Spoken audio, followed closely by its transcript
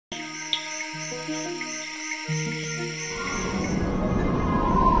Good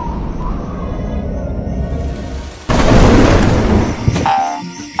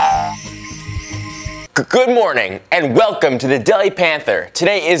morning and welcome to the Daily Panther.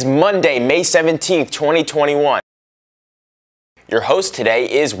 Today is Monday, May 17th, 2021. Your host today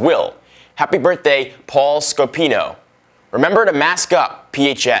is Will. Happy birthday, Paul Scopino. Remember to mask up,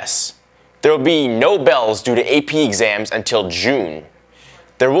 PHS. There will be no bells due to AP exams until June.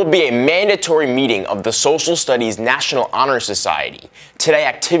 There will be a mandatory meeting of the Social Studies National Honor Society, today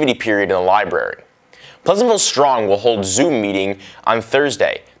activity period in the library. Pleasantville Strong will hold Zoom meeting on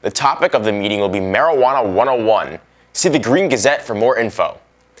Thursday. The topic of the meeting will be Marijuana 101. See the Green Gazette for more info.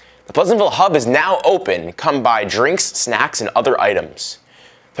 The Pleasantville Hub is now open. Come buy drinks, snacks, and other items.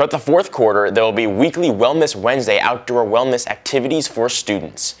 Throughout the fourth quarter, there will be weekly Wellness Wednesday outdoor wellness activities for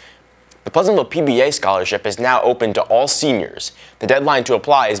students. The Pleasantville PBA Scholarship is now open to all seniors. The deadline to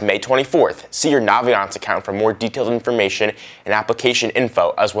apply is May 24th. See your Naviance account for more detailed information and application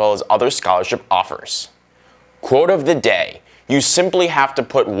info, as well as other scholarship offers. Quote of the day: you simply have to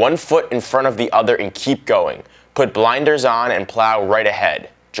put one foot in front of the other and keep going. Put blinders on and plow right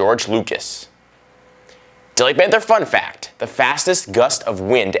ahead. George Lucas. Daily Panther fun fact: the fastest gust of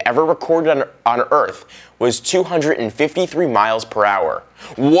wind ever recorded on Earth was 253 miles per hour.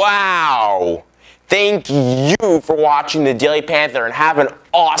 Wow! Thank you for watching the Daily Panther and have an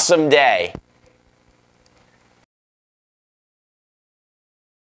awesome day.